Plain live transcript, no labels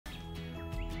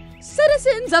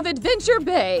Citizens of Adventure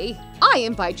Bay, I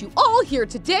invite you all here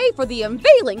today for the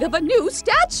unveiling of a new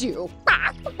statue.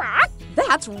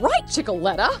 That's right,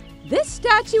 Chickaletta. This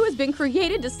statue has been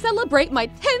created to celebrate my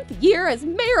 10th year as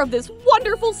mayor of this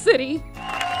wonderful city.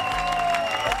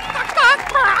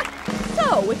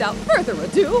 So, without further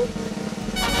ado,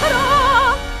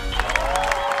 ta-da!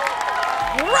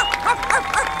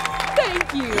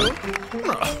 Thank you.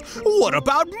 What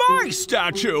about my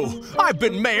statue? I've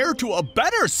been mayor to a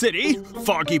better city,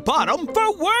 Foggy Bottom,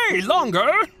 for way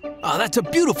longer. Oh, that's a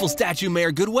beautiful statue,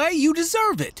 Mayor Goodway. You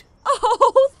deserve it.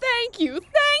 Oh, thank you,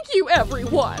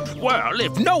 everyone. Well,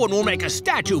 if no one will make a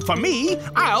statue for me,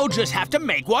 I'll just have to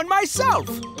make one myself.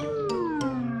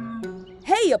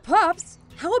 Hey, ya pups,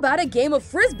 how about a game of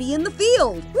frisbee in the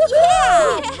field?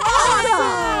 Yeah!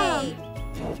 Awesome!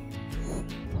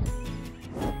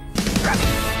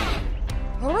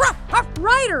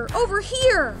 Ryder, over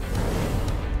here!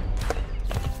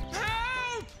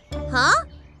 Help! Huh?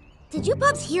 Did you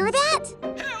pups hear that?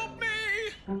 Help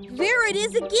me! There it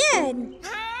is again!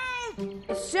 Help!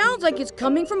 It sounds like it's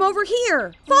coming from over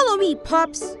here. Follow me,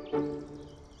 pups.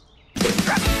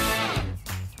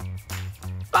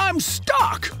 I'm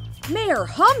stuck! Mayor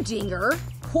Humdinger,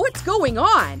 what's going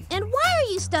on? And why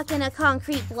are you stuck in a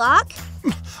concrete block?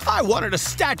 I wanted a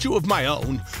statue of my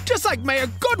own, just like Mayor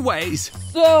Goodway's.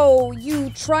 So,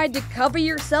 you tried to cover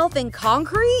yourself in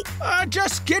concrete?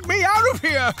 Just get me out of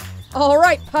here! All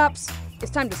right, pups.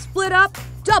 It's time to split up,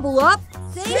 double up,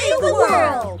 Save the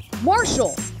world!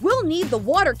 Marshall, we'll need the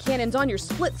water cannons on your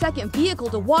split-second vehicle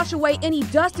to wash away any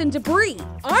dust and debris.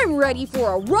 I'm ready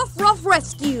for a rough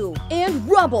rescue. And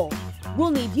Rubble, we'll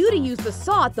need you to use the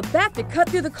saw at the back to cut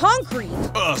through the concrete.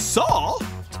 A saw?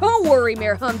 Don't worry,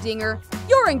 Mayor Humdinger.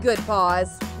 You're in good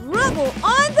paws. Rubble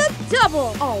on the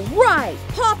double. All right,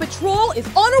 PAW Patrol is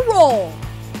on a roll.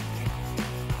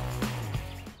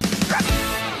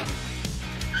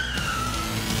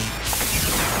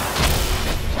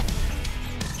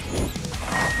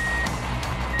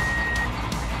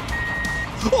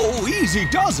 Oh, easy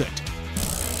does it.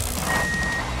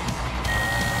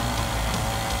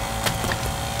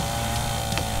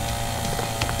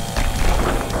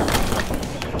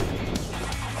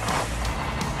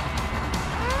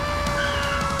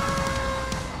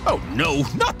 Oh no,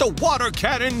 not the water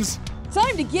cannons!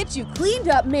 Time to get you cleaned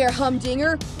up, Mayor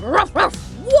Humdinger. Ruff, ruff.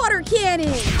 Water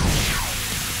cannon!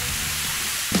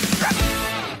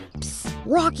 Psst,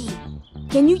 Rocky,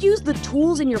 can you use the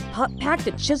tools in your pup pack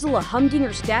to chisel a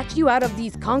Humdinger statue out of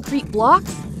these concrete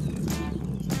blocks?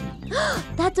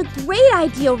 That's a great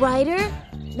idea, Ryder.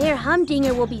 Mayor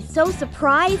Humdinger will be so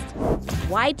surprised.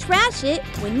 Why trash it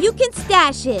when you can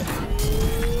stash it?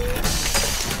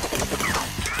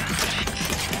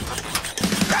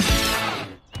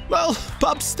 Well,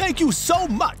 pups, thank you so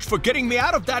much for getting me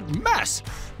out of that mess.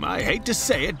 I hate to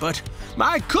say it, but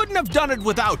I couldn't have done it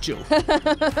without you.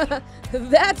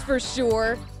 That's for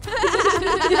sure.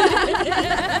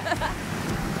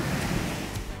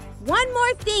 One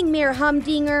more thing, Mayor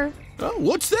Humdinger. Oh,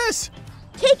 what's this?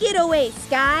 Take it away,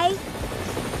 Sky.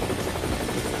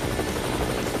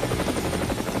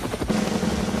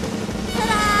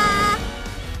 Ta-da!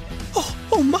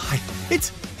 Oh my,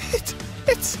 it's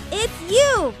It's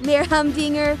you, Mayor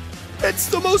Humdinger. It's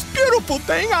the most beautiful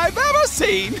thing I've ever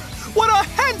seen! What a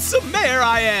handsome mayor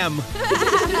I am!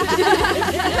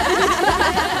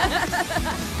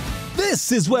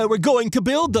 This is where we're going to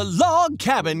build the log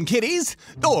cabin, kitties.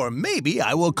 Or maybe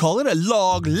I will call it a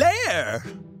log lair.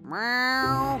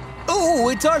 Meow. Oh,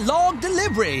 it's our log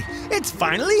delivery. It's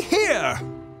finally here.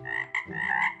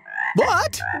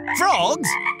 What? Frogs?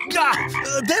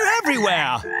 They're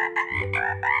everywhere.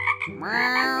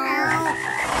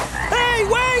 Hey,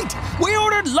 wait! We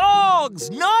ordered logs,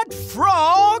 not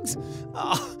frogs!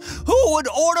 Who would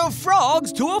order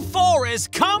frogs to a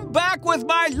forest? Come back with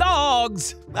my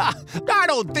logs! I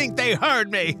don't think they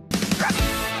heard me.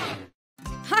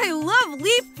 I love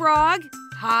leapfrog.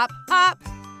 Hop, hop,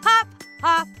 hop,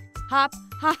 hop, hop,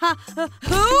 ha ha.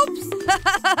 Oops!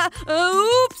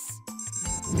 Oops!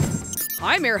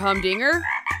 Hi, Mayor Humdinger.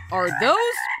 Are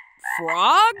those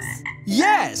frogs?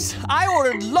 Yes, I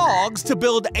ordered logs to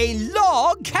build a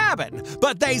log cabin,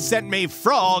 but they sent me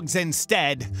frogs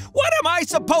instead. What am I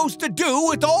supposed to do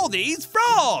with all these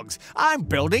frogs? I'm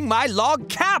building my log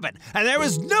cabin, and there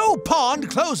is no pond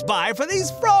close by for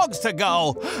these frogs to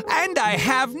go, and I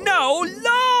have no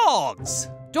logs.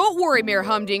 Don't worry, Mayor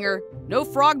Humdinger. No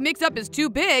frog mix-up is too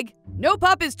big. No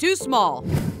pup is too small.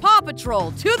 PAW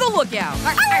Patrol, to the lookout.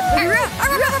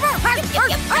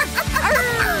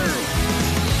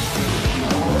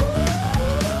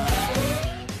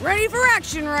 Ready for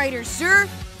action, Ryder, sir.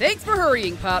 Thanks for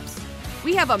hurrying, pups.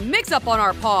 We have a mix-up on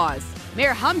our paws.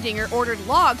 Mayor Humdinger ordered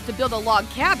logs to build a log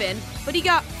cabin, but he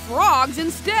got frogs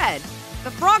instead.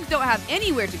 The frogs don't have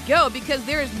anywhere to go because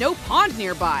there is no pond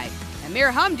nearby, and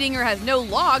Mayor Humdinger has no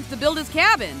logs to build his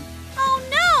cabin. Oh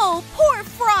no, poor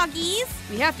froggies.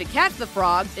 We have to catch the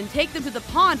frogs and take them to the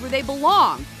pond where they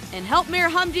belong, and help Mayor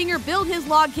Humdinger build his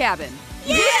log cabin.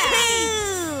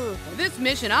 Yahoo! For this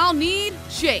mission, I'll need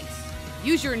Chase.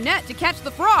 Use your net to catch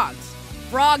the frogs.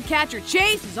 Frog catcher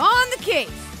Chase is on the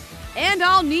case. And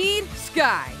I'll need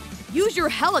Sky. Use your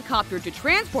helicopter to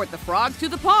transport the frogs to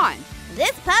the pond.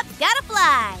 This pup's gotta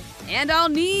fly. And I'll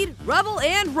need Rubble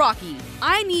and Rocky.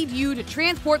 I need you to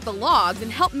transport the logs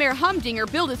and help Mayor Humdinger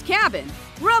build his cabin.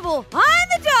 Rubble on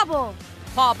the double.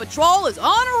 PAW Patrol is on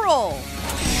a roll.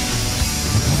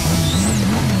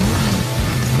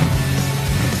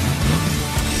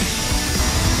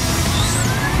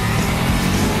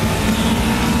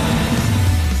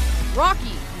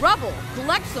 Rocky, Rubble,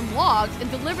 collect some logs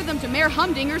and deliver them to Mayor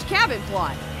Humdinger's cabin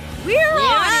plot. We're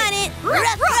on it!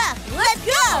 Ruff, ruff, let's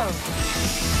go!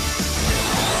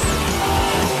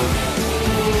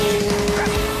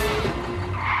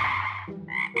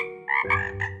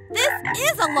 This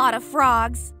is a lot of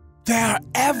frogs. They're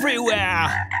everywhere.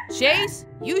 Chase,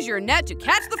 use your net to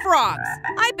catch the frogs.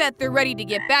 I bet they're ready to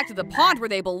get back to the pond where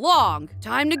they belong.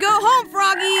 Time to go home,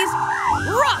 froggies!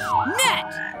 Rough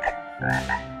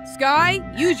net! Sky,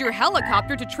 use your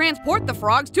helicopter to transport the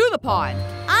frogs to the pond.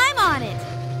 I'm on it.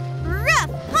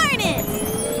 Rough harness!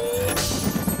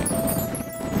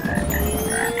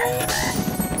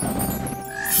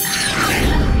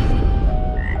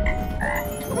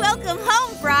 Welcome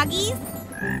home, froggies.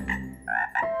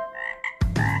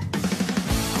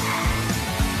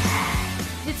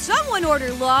 Did someone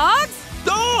order logs?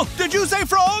 Oh, did you say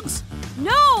frogs?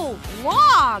 No,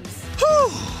 logs. Whew.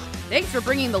 Thanks for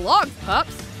bringing the logs,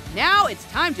 pups. Now it's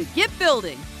time to get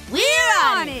building. We're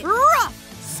on it. Rough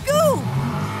scoop.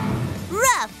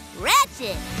 Rough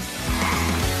ratchet.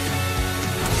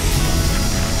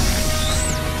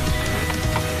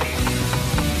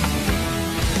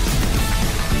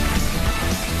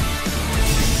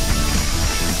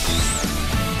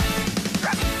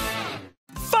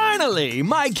 Finally,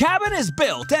 my cabin is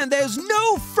built and there's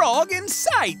no frog in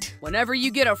sight. Whenever you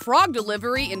get a frog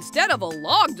delivery instead of a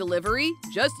log delivery,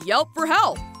 just yelp for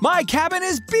help. My cabin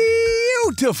is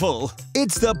beautiful.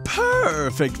 It's the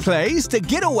perfect place to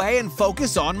get away and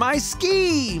focus on my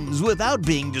schemes without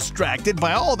being distracted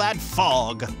by all that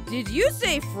fog. Did you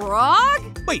say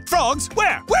frog? Wait, frogs?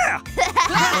 Where? Where?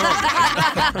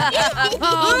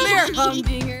 Mayor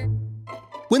Humdinger.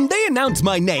 When they announce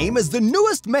my name as the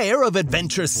newest mayor of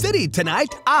Adventure City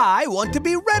tonight, I want to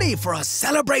be ready for a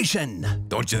celebration.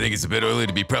 Don't you think it's a bit early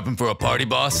to be prepping for a party,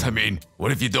 boss? I mean, what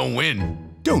if you don't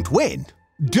win? Don't win?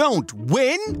 Don't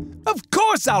win? Of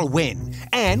course I'll win.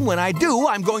 And when I do,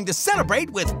 I'm going to celebrate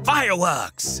with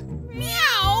fireworks.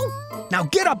 Meow. Now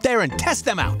get up there and test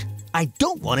them out. I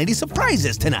don't want any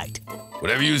surprises tonight.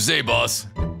 Whatever you say, boss.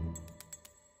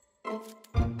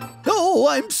 Oh,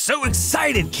 I'm so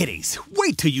excited, kitties.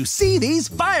 Wait till you see these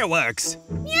fireworks.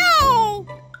 Meow.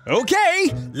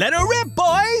 Okay, let her rip,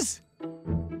 boys.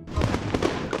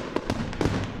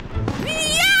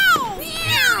 Meow.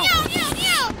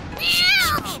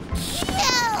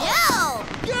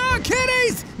 Your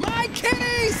kitties! My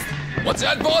kitties! What's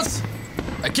that, boss?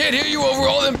 I can't hear you over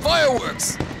all them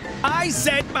fireworks. I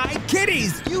said my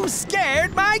kitties! You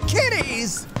scared my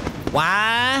kitties!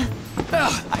 Why?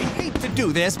 Ugh, I hate to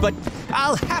do this, but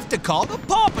I'll have to call the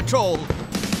PAW Patrol.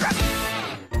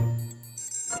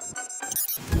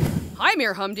 Hi,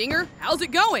 Mayor Humdinger. How's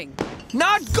it going?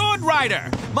 Not good,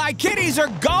 Ryder. My kitties are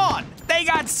gone. They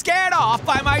got scared off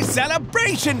by my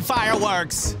celebration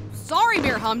fireworks. Sorry,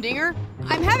 Mayor Humdinger.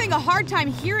 I'm having a hard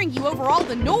time hearing you over all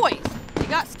the noise. You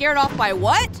got scared off by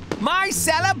what? My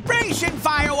celebration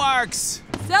fireworks.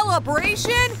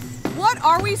 Celebration? What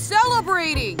are we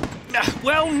celebrating?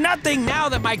 Well, nothing now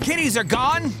that my kitties are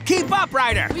gone. Keep up,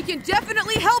 Ryder. We can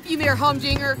definitely help you, Mayor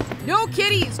Humdinger. No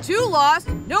kitty is too lost,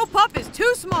 no pup is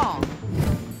too small.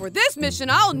 For this mission,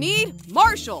 I'll need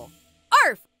Marshall.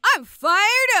 Arf, I'm fired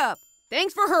up.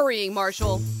 Thanks for hurrying,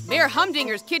 Marshall. Mayor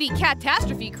Humdinger's kitty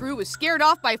catastrophe crew was scared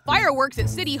off by fireworks at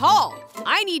City Hall.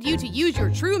 I need you to use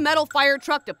your true metal fire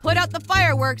truck to put out the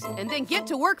fireworks and then get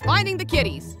to work finding the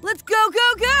kitties. Let's go,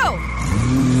 go, go!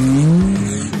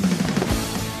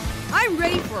 I'm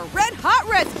ready for a red-hot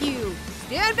rescue.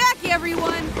 Stand back,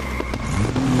 everyone.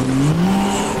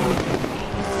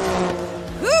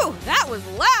 Whew, that was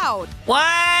loud.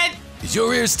 What? Is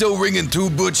your ear still ringing too,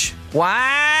 Butch?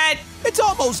 What? It's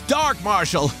almost dark,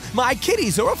 Marshall. My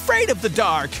kitties are afraid of the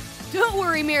dark. Don't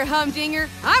worry, Mayor Humdinger.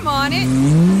 I'm on it.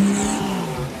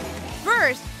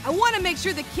 First, I want to make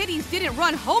sure the kitties didn't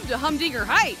run home to Humdinger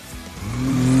Heights.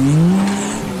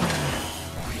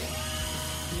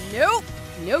 Nope,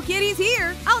 no kitties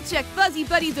here. I'll check Fuzzy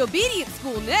Buddy's obedience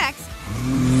school next.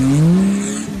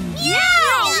 Meow!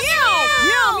 Meow!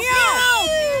 Meow! Meow!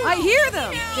 I hear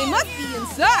them. They must be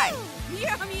inside.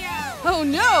 Meow! Meow! Oh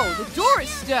no, the door is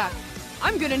stuck.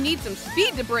 I'm gonna need some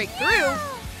speed to break through.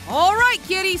 All right,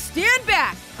 kitties, stand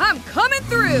back. I'm coming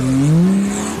through.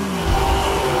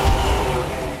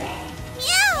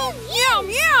 Meow! Meow!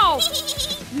 Meow!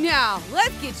 Now,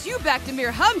 let's get you back to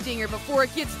Mayor Humdinger before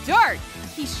it gets dark.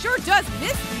 He sure does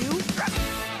miss you.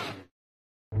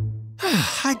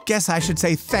 I guess I should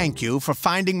say thank you for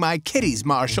finding my kitties,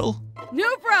 Marshall.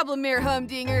 No problem, Mayor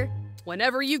Humdinger.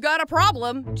 Whenever you got a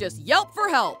problem, just yelp for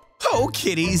help. Oh,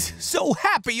 kitties, so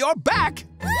happy you're back.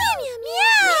 Meow!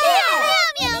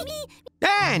 Meow! Meow!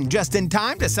 And just in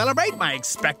time to celebrate my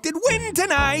expected win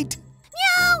tonight.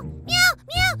 Meow! Meow! Meow!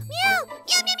 Meow!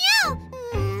 Meow! Meow!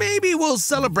 Maybe we'll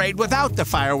celebrate without the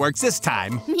fireworks this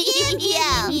time.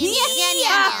 Meow!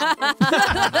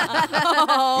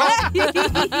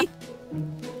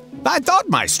 I thought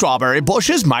my strawberry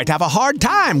bushes might have a hard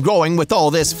time growing with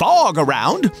all this fog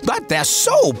around, but they're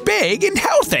so big and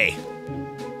healthy.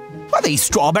 Well, these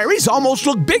strawberries almost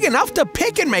look big enough to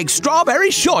pick and make strawberry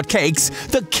shortcakes,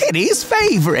 the kitties'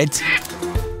 favorite.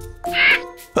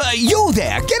 You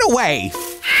there, get away!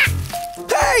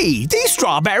 Hey, these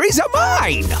strawberries are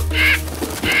mine!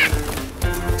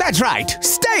 That's right,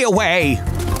 stay away!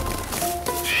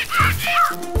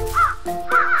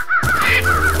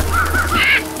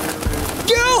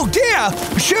 Oh dear!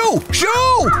 Shoo!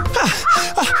 Shoo!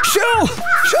 Shoo!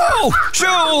 Shoo!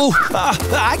 Shoo!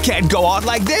 I can't go on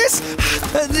like this!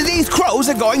 These crows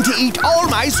are going to eat all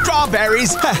my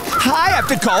strawberries! I have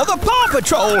to call the PAW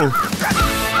Patrol!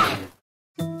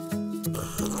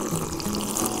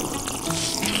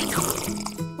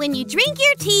 When you drink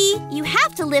your tea, you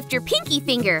have to lift your pinky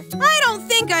finger. I don't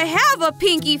think I have a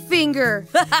pinky finger.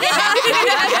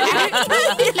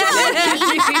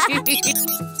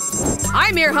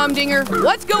 Hi, Mayor Humdinger.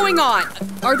 What's going on?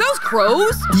 Are those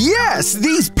crows? Yes,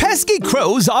 these pesky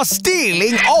crows are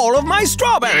stealing all of my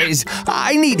strawberries.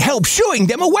 I need help shooing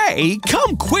them away.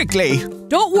 Come quickly.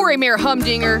 Don't worry, Mayor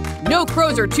Humdinger. No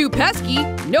crows are too pesky.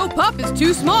 No pup is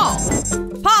too small.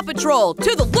 PAW Patrol,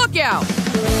 to the lookout.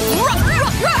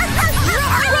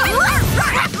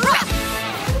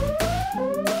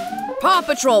 PAW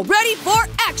Patrol, ready for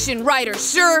action, Ryder,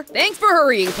 sir. Thanks for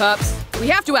hurrying, pups. We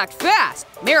have to act fast.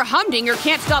 Mayor Humdinger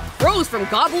can't stop crows from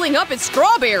gobbling up his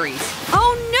strawberries.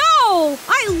 Oh no!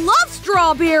 I love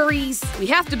strawberries! We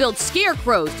have to build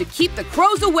scarecrows to keep the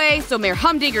crows away so Mayor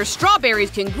Humdinger's strawberries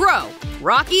can grow.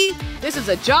 Rocky, this is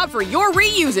a job for your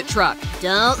Reuse It truck.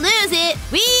 Don't lose it.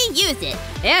 Reuse it.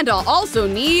 And I'll also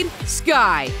need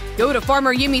Sky. Go to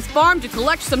Farmer Yumi's farm to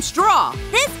collect some straw.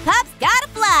 This pup's gotta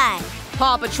fly.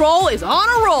 PAW Patrol is on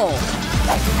a roll.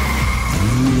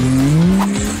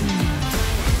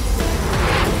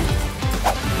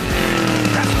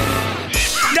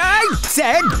 I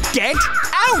said get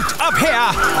out of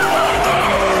here!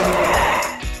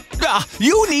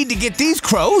 You need to get these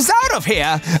crows out of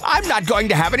here! I'm not going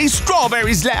to have any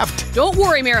strawberries left! Don't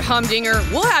worry, Mayor Humdinger.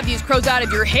 We'll have these crows out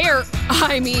of your hair,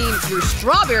 your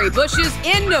strawberry bushes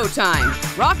in no time.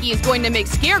 Rocky is going to make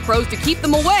scarecrows to keep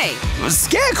them away.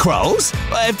 Scarecrows?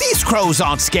 If these crows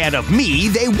aren't scared of me,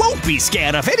 they won't be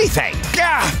scared of anything.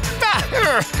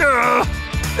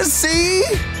 See?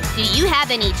 Do you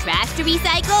have any trash to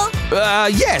recycle?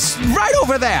 Yes, right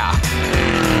over there.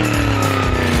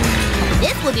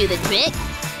 This will do the trick.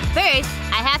 First,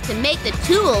 I have to make the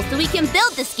tools so we can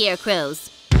build the scarecrows.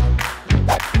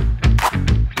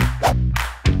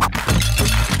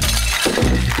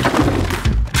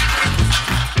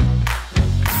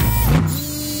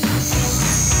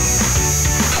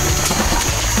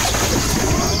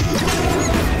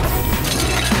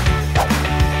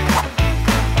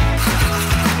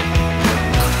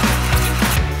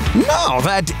 Now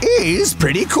that is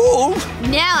pretty cool.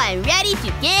 Now I'm ready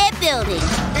to get building.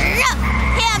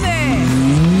 Hammer!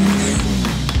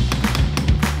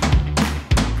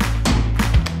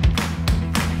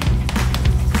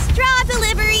 Straw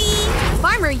delivery!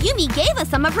 Farmer Yumi gave us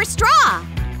some of her straw.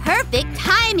 Perfect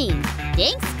timing.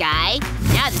 Thanks, Sky.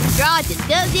 Now the straw just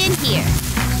goes in here.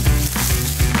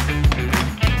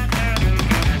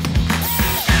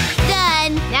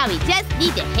 Done. Now we just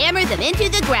need to hammer them into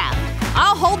the ground.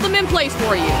 I'll hold them in place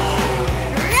for you.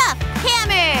 Rough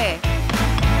hammer!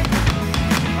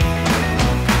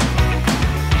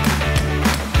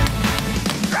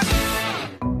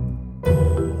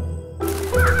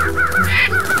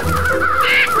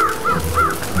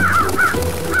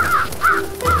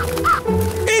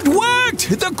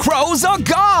 The crows are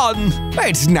gone!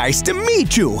 It's nice to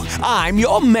meet you. I'm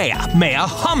your mayor, Mayor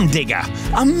Humdinger.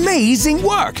 Amazing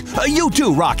work. You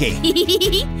too, Rocky.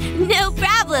 No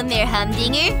problem there,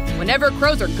 Humdinger. Whenever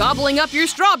crows are gobbling up your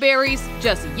strawberries,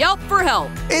 just yelp for help.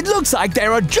 It looks like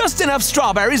there are just enough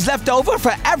strawberries left over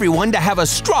for everyone to have a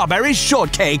strawberry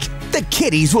shortcake. The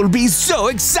kitties will be so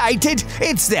excited.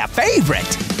 It's their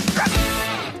favorite.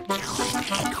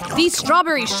 These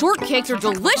strawberry shortcakes are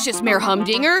delicious, Mayor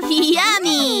Humdinger.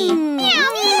 Yummy! Meow.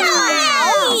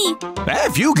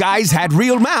 If you guys had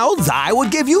real mouths, I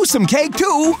would give you some cake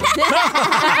too.